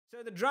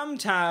So the drum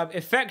tab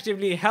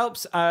effectively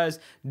helps us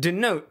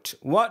denote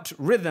what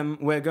rhythm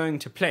we're going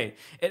to play.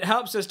 It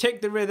helps us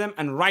take the rhythm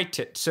and write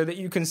it so that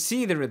you can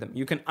see the rhythm,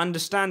 you can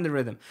understand the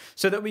rhythm,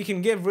 so that we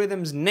can give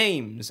rhythms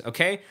names,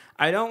 okay?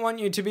 I don't want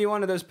you to be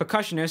one of those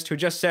percussionists who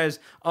just says,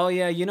 oh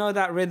yeah, you know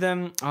that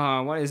rhythm,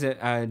 what is it,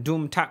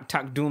 doom tak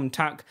tak doom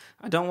tak.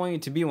 I don't want you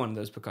to be one of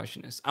those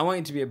percussionists. I want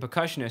you to be a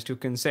percussionist who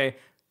can say,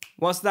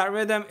 what's that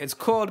rhythm? It's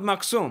called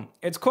maksum.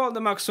 It's called the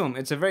maksum.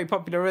 It's a very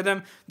popular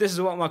rhythm. This is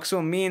what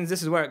maksum means.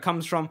 This is where it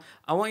comes from.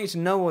 I want you to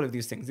know all of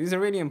these things. These are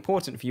really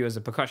important for you as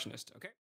a percussionist, okay?